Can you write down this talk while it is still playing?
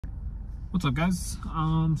What's up, guys?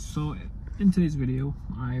 So in today's video,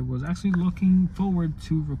 I was actually looking forward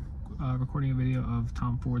to recording a video of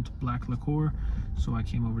Tom Ford's black Lacquer. So I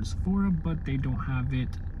came over to Sephora, but they don't have it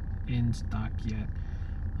in stock yet.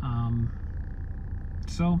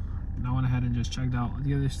 So I went ahead and just checked out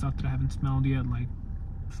the other stuff that I haven't smelled yet, like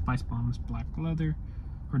SpiceBomb's black leather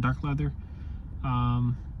or dark leather.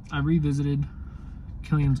 I revisited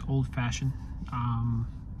Killian's Old Fashioned. Let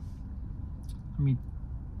me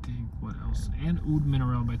think what else, and Oud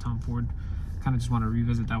Minerale by Tom Ford. Kind of just want to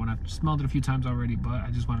revisit that one. I've smelled it a few times already, but I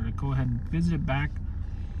just wanted to go ahead and visit it back,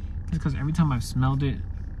 just because every time I've smelled it,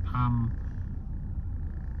 I'm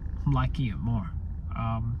liking it more.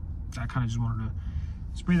 I kind of just wanted to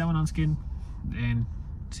spray that one on skin and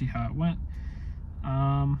see how it went.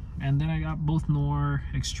 And then I got both Noir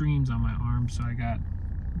Extremes on my arm, so I got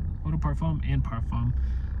Eau de Parfum and Parfum.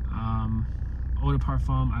 Eau de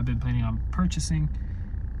Parfum I've been planning on purchasing,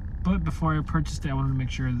 but before I purchased it, I wanted to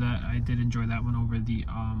make sure that I did enjoy that one over the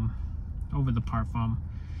Parfum.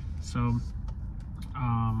 So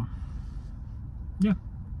yeah,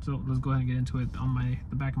 so let's go ahead and get into it. On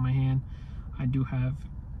the back of my hand, I do have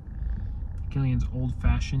Killian's Old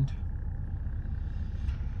Fashioned.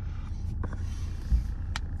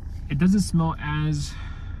 It doesn't smell as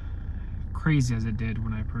crazy as it did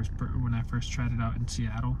when I first tried it out in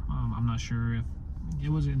Seattle. I'm not sure if it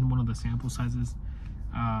was in one of the sample sizes,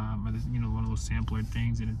 or you know, one of those sampler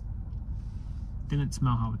things, and it didn't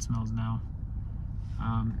smell how it smells now.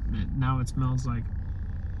 Now it smells like,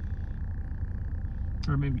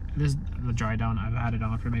 or maybe this is the dry down. I've had it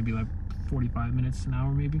on for maybe like 45 minutes, an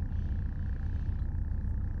hour maybe.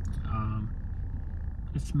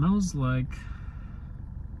 It smells like,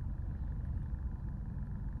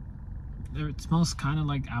 it smells kind of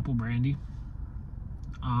like apple brandy.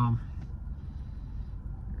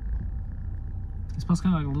 It smells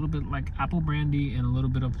kind of like a little bit like apple brandy and a little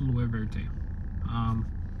bit of Loire Verte.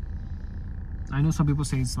 I know some people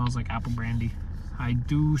say it smells like apple brandy. I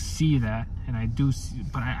do see that, and I do see,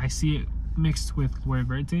 but I see it mixed with Loire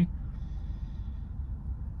Verte.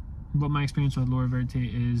 But my experience with Loire Verte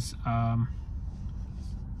is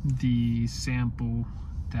the sample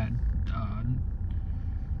that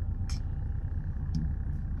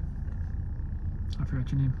I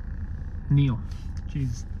forgot your name. Neil.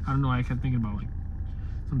 Jeez, I don't know why I kept thinking about like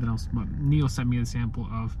something else, but Neil sent me a sample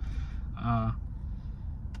of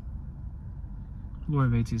Loire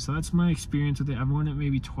Verte. So that's my experience with it. I've worn it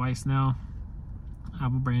maybe twice now.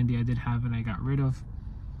 Apple brandy I did have and I got rid of.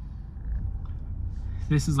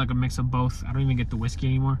 This is like a mix of both. I don't even get the whiskey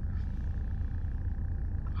anymore.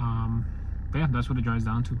 But yeah, that's what it dries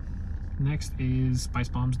down to. Next is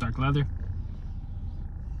SpiceBomb's dark leather.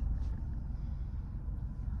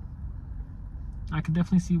 I could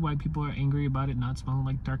definitely see why people are angry about it not smelling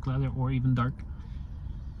like dark leather or even dark.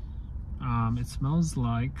 It smells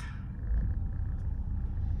like,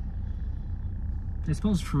 it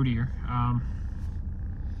smells fruitier.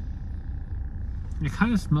 It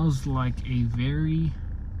kind of smells like a very,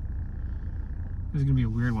 this is gonna be a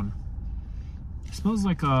weird one. It smells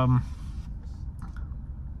like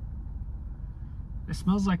it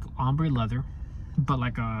smells like ombre leather, but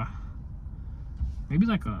like a, maybe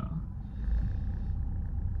like a,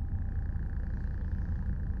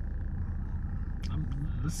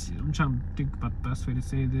 let's see, I'm trying to think about the best way to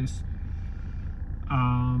say this.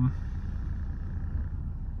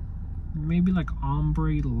 Maybe like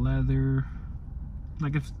ombre leather,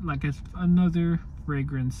 like if another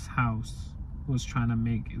fragrance house was trying to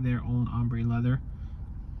make their own ombre leather.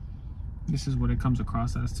 This is what it comes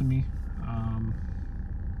across as to me.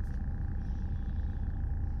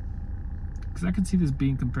 Because I could see this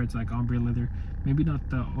being compared to like ombre leather, maybe not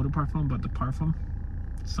the Eau de Parfum, but the Parfum.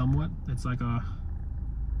 Somewhat, it's like a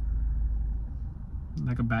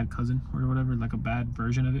bad cousin or whatever, like a bad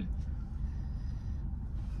version of it.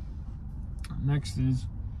 Next is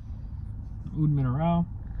Oud Minerale.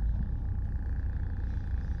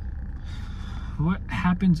 What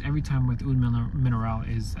happens every time with Oud Minerale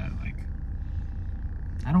is that, like,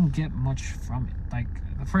 I don't get much from it. Like,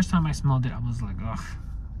 the first time I smelled it, I was like, ugh.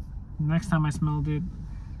 Next time I smelled it,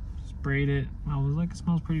 sprayed it, I was like, it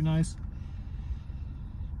smells pretty nice.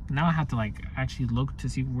 Now I have to like actually look to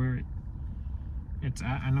see where it's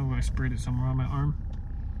at. I know I sprayed it somewhere on my arm.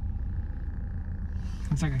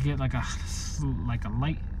 It's like I get like a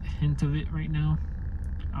light hint of it right now,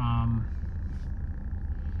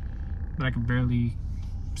 but I can barely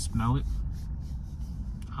smell it.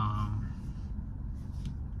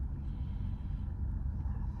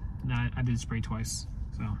 I did spray twice,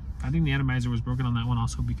 so I think the atomizer was broken on that one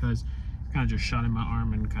also, because it kind of just shot in my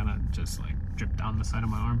arm and kind of just like dripped down the side of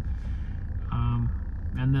my arm.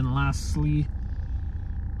 And then lastly,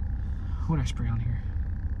 what did I spray on here?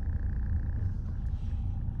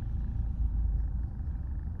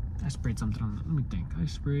 I sprayed something on it. Let me think. I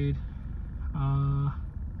sprayed I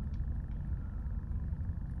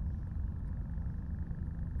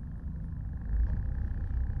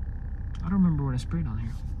don't remember what I sprayed on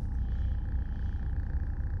here.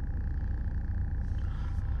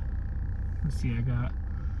 Let's see, I got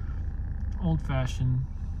Old Fashioned.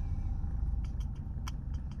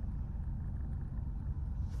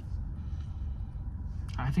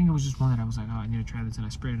 I think it was just one that I was like, oh, I need to try this, and I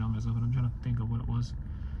sprayed it on myself, but I'm trying to think of what it was.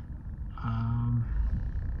 I'm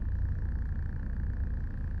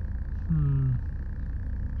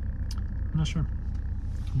not sure.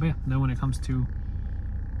 But yeah, then when it comes to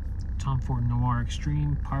Tom Ford Noir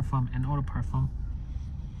Extreme, Parfum, and Eau de Parfum,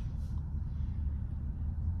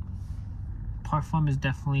 Parfum is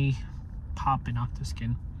definitely popping off the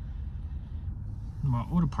skin. While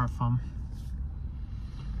Eau de Parfum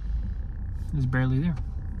is barely there.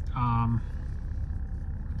 And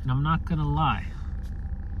I'm not gonna lie,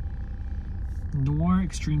 Noir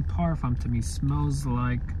Extreme Parfum to me smells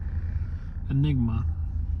like Enigma,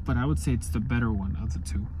 but I would say it's the better one of the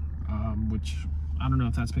two, which I don't know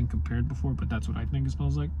if that's been compared before, but that's what I think it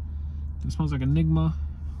smells like. It smells like Enigma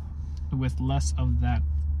with less of that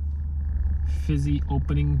fizzy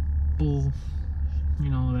opening bull, you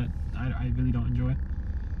know, that I really don't enjoy.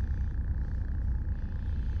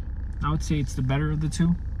 I would say it's the better of the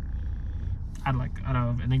two. I'd like out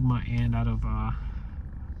of Enigma and out of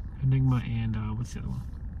what's the other one?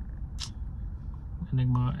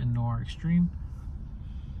 Enigma and Noir Extreme.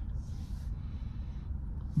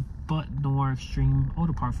 But Noir Extreme Eau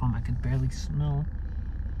de Parfum I could barely smell.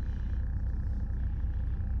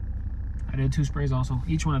 I did 2 sprays also.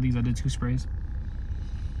 Each one of these I did 2 sprays.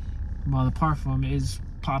 While the Parfum is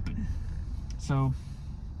popping. So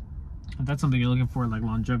if that's something you're looking for, like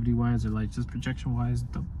longevity wise or like just projection wise,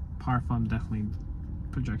 the Parfum definitely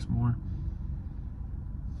projects more.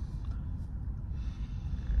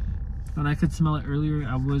 When I could smell it earlier,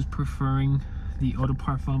 I was preferring the Eau de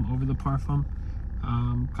Parfum over the Parfum.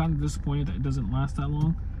 Kind of disappointed that it doesn't last that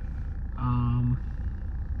long.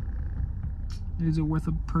 Is it worth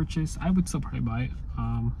a purchase? I would still probably buy it.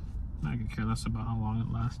 I could care less about how long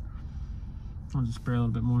it lasts. I'll just spray a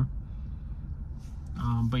little bit more.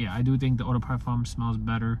 But yeah, I do think the Eau de Parfum smells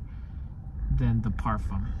better than the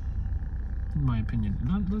Parfum, in my opinion.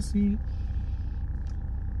 Now, let's see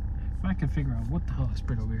if I can figure out what the hell I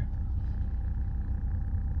sprayed over here.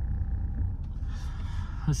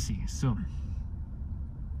 Let's see. So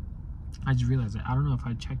I just realized that I don't know if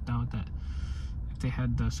I checked out that if they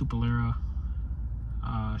had the Supalera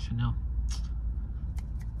Chanel.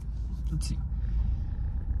 Let's see.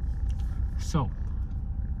 So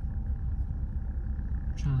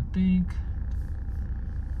I'm trying to think.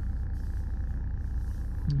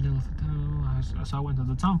 So I went to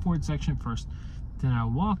the Tom Ford section first. Then I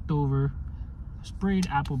walked over, sprayed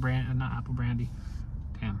apple brand, not apple brandy.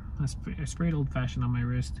 Damn, I sprayed Old Fashioned on my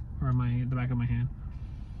wrist or on the back of my hand.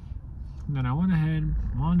 And then I went ahead,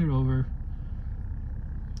 wandered over,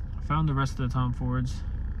 found the rest of the Tom Fords,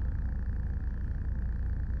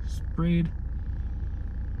 sprayed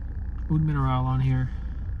Oud Minerale on here,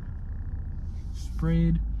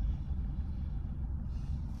 sprayed,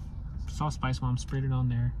 saw SpiceBomb, sprayed it on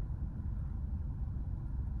there.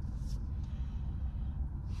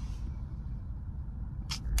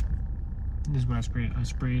 This is what I sprayed. I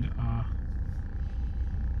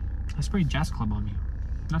sprayed Jazz Club on me.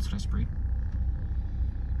 That's what I sprayed.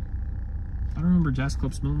 I don't remember Jazz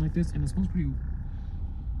Club smelling like this, and it smells pretty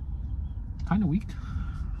kind of weak.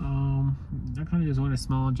 I kind of just want to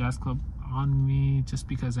smell Jazz Club on me, just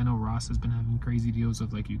because I know Ross has been having crazy deals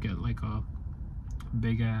of like you get like a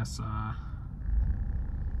big ass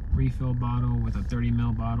refill bottle with a 30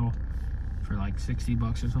 ml bottle for like 60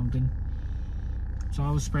 bucks or something. So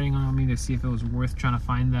I was spraying on me to see if it was worth trying to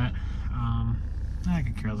find that. I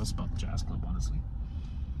could care less about the Jazz Club, honestly.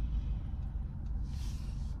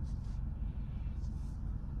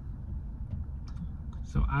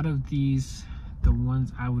 So out of these, the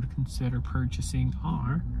ones I would consider purchasing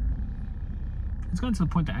are, it's gotten to the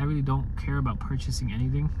point that I really don't care about purchasing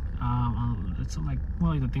anything. It's like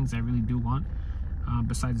more like the things I really do want.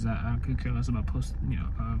 Besides that, I could care less about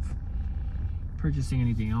purchasing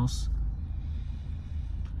anything else.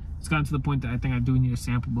 It's gotten to the point that I think I do need a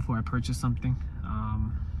sample before I purchase something,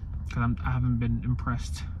 because I haven't been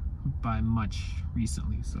impressed by much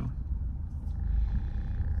recently. So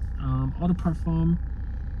Eau de Parfum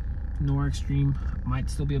Noir Extreme might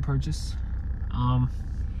still be a purchase. Eau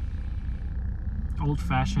Old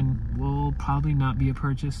Fashioned will probably not be a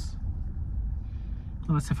purchase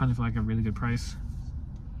unless I find it for like a really good price.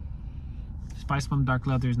 SpiceBomb Dark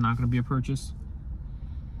Leather is not going to be a purchase.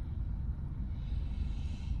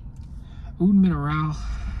 Oud Minerale,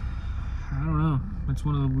 I don't know. It's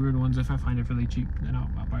one of the weird ones. If I find it really cheap, then I'll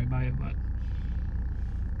probably buy it. But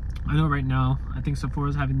I know right now, I think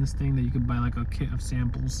Sephora's having this thing that you could buy like a kit of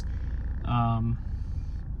samples.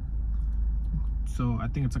 So I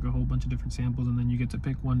think it's like a whole bunch of different samples, and then you get to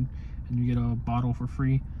pick one, and you get a bottle for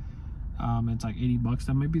free. It's like 80 bucks.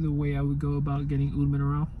 That might be the way I would go about getting Oud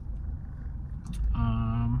Minerale.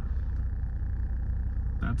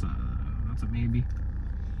 That's a maybe.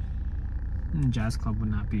 And Jazz Club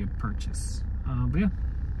would not be a purchase. But yeah,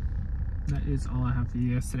 that is all I have for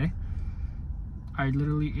you guys today. I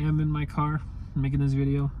literally am in my car making this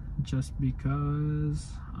video just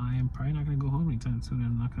because I am probably not going to go home anytime soon.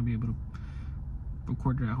 I'm not going to be able to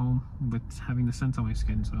record it at home with having the scent on my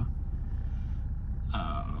skin. So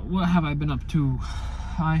what have I been up to?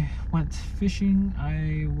 I went fishing.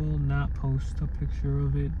 I will not post a picture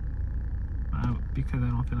of it because I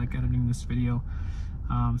don't feel like editing this video.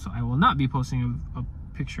 So I will not be posting a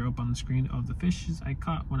picture up on the screen of the fishes I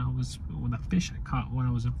caught when I was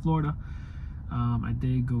in Florida. I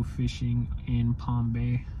did go fishing in Palm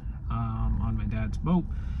Bay on my dad's boat.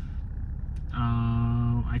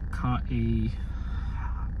 I caught I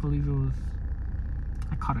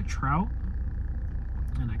caught a trout,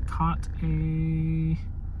 and I caught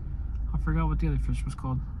I forgot what the other fish was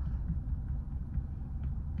called.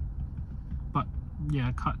 But yeah,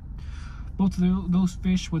 I caught both of those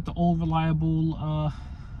fish with the old reliable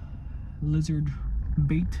lizard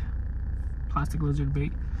bait, plastic lizard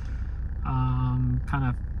bait. I kind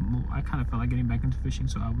of felt like getting back into fishing,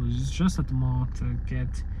 so I was just at the mall to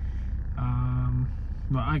get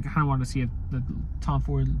well, I kind of wanted to see if the Tom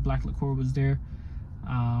Ford Black Lacquer was there.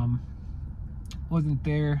 Wasn't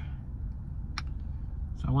there,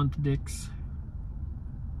 so I went to Dick's,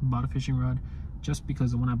 bought a fishing rod, just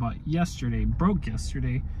because the one I bought yesterday broke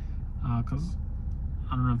yesterday, because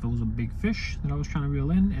I don't know if it was a big fish that I was trying to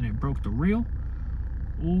reel in and it broke the reel,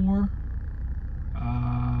 or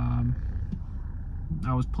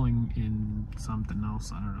I was pulling in something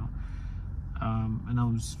else, I don't know. And I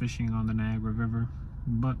was fishing on the Niagara River.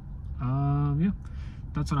 But yeah,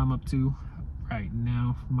 that's what I'm up to right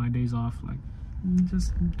now. My days off, like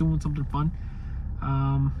just doing something fun.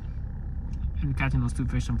 And catching those two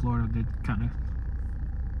fish in Florida did kind of,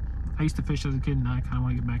 I used to fish as a kid, and now I kind of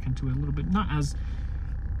want to get back into it a little bit. Not as,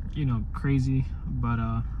 you know, crazy,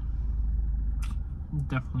 but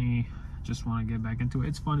definitely just want to get back into it.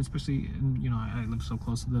 It's fun, especially, you know, I live so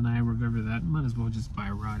close to the Niagara River that I might as well just buy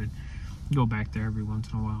a rod and go back there every once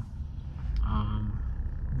in a while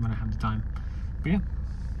when I have the time. But yeah,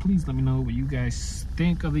 please let me know what you guys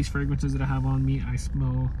think of these fragrances that I have on me. I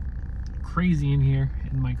smell crazy in here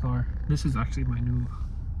in my car. This is actually my new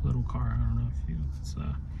little car. I don't know if it's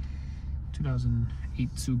a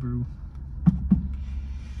 2008 Subaru.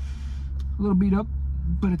 A little beat up,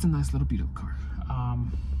 but it's a nice little beat up car.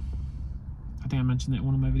 I think I mentioned it in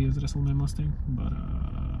one of my videos that I sold my Mustang, but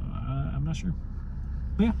I'm not sure.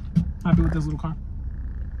 But yeah, happy with this little car.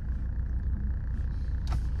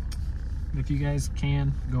 If you guys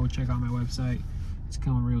can, go check out my website. It's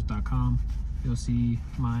killinreels.com. You'll see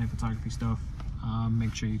my photography stuff.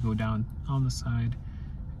 Make sure you go down on the side,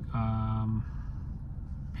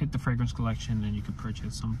 hit the fragrance collection, and you can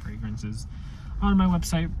purchase some fragrances on my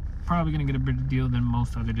website. Probably gonna get a better deal than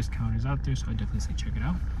most other discounters out there, so I definitely say check it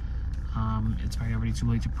out. It's probably already too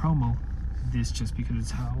late to promo this just because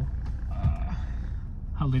it's how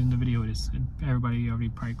late in the video it is, and everybody already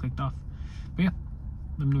probably clicked off. But yeah,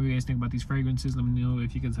 let me know what you guys think about these fragrances. Let me know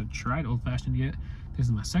if you guys have tried Old Fashioned yet. This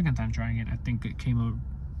is my second time trying it. I think it came out,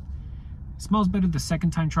 it smells better the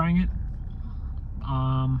second time trying it,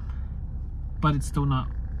 but it's still not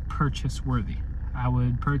purchase worthy. I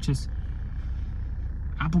would purchase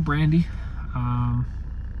apple brandy. I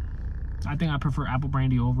think I prefer apple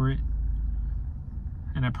brandy over it,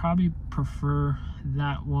 and I probably prefer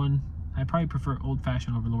that one. I probably prefer Old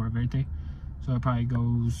Fashioned over Laura Verte, so it probably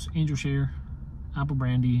goes Angel Share, apple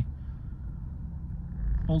brandy,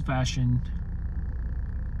 Old Fashioned.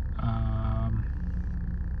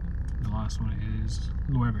 The last one is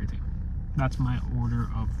Laura Verte. That's my order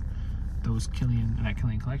of those that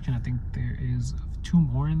Killian collection. I think there is 2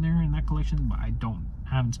 more in there in that collection, but I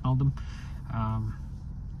haven't smelled them.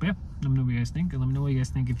 But yeah, let me know what you guys think, and let me know what you guys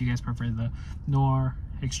think if you guys prefer the Noir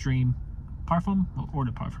Extreme Parfum or Eau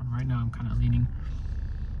de Parfum. Right now I'm kind of leaning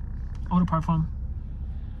Eau de Parfum.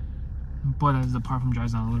 but as the parfum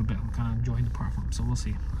dries down a little bit, I'm kind of enjoying the parfum. So we'll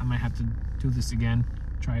see. I might have to do this again,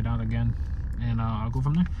 try it out again, and I'll go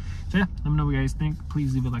from there. So yeah, let me know what you guys think.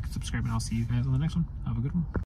 Please leave a like and subscribe, and I'll see you guys on the next one. Have a good one.